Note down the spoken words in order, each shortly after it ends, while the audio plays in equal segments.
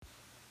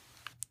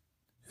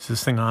Is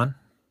this thing on?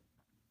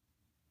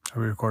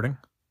 Are we recording?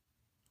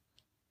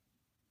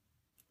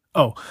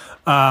 So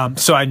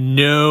I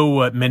know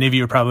what many of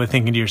you are probably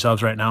thinking to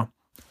yourselves right now.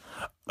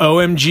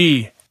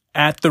 OMG,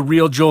 at The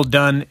Real Joel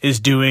Dunn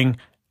is doing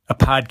a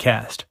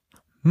podcast.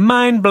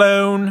 Mind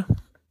blown.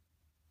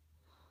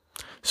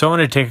 So I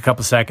want to take a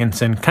couple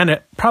seconds and kind of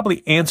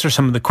probably answer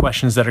some of the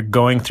questions that are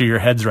going through your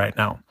heads right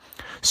now.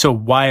 So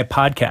why a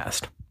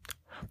podcast?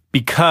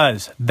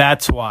 Because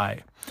that's why.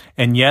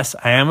 And yes,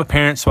 I am a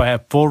parent, so I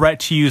have full right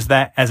to use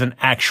that as an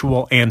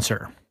actual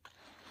answer.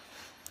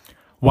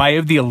 Why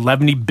of the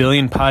 11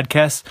 billion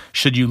podcasts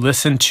should you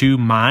listen to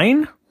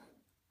mine?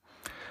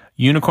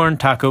 Unicorn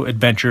Taco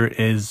Adventure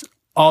is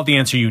all the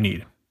answer you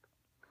need.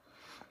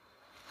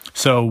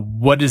 So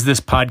what is this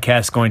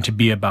podcast going to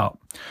be about?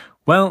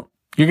 Well,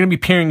 you're going to be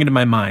peering into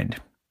my mind.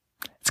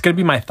 It's going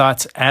to be my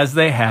thoughts as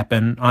they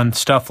happen on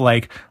stuff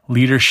like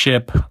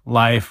leadership,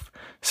 life,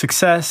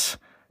 success,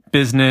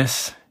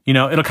 business.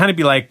 It'll kind of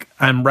be like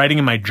I'm writing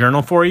in my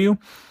journal for you,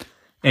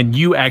 and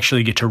you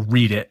actually get to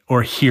read it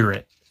or hear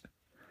it.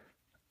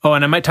 Oh,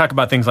 and I might talk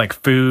about things like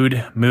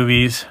food,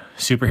 movies,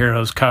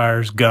 superheroes,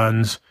 cars,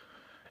 guns,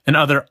 and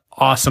other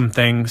awesome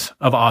things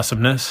of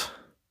awesomeness.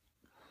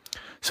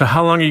 So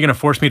how long are you going to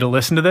force me to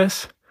listen to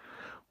this?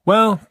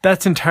 Well,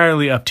 that's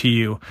entirely up to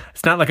you.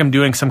 It's not like I'm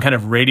doing some kind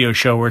of radio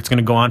show where it's going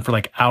to go on for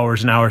like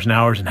hours and hours and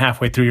hours, and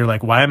halfway through you're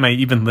like, why am I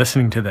even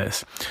listening to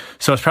this?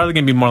 So it's probably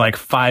going to be more like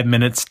 5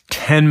 minutes,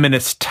 10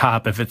 minutes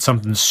top if it's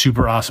something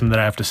super awesome that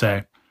I have to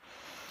say.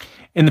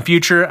 In the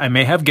future, I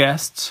may have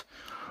guests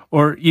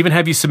or even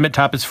have you submit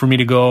topics for me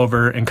to go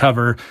over and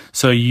cover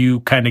so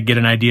you kind of get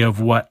an idea of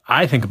what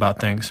I think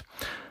about things.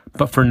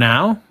 But for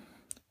now,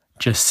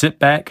 just sit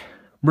back,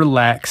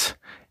 relax,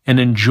 and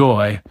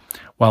enjoy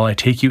while I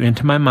take you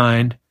into my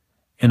mind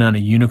and on a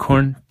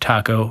unicorn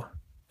taco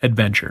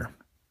adventure.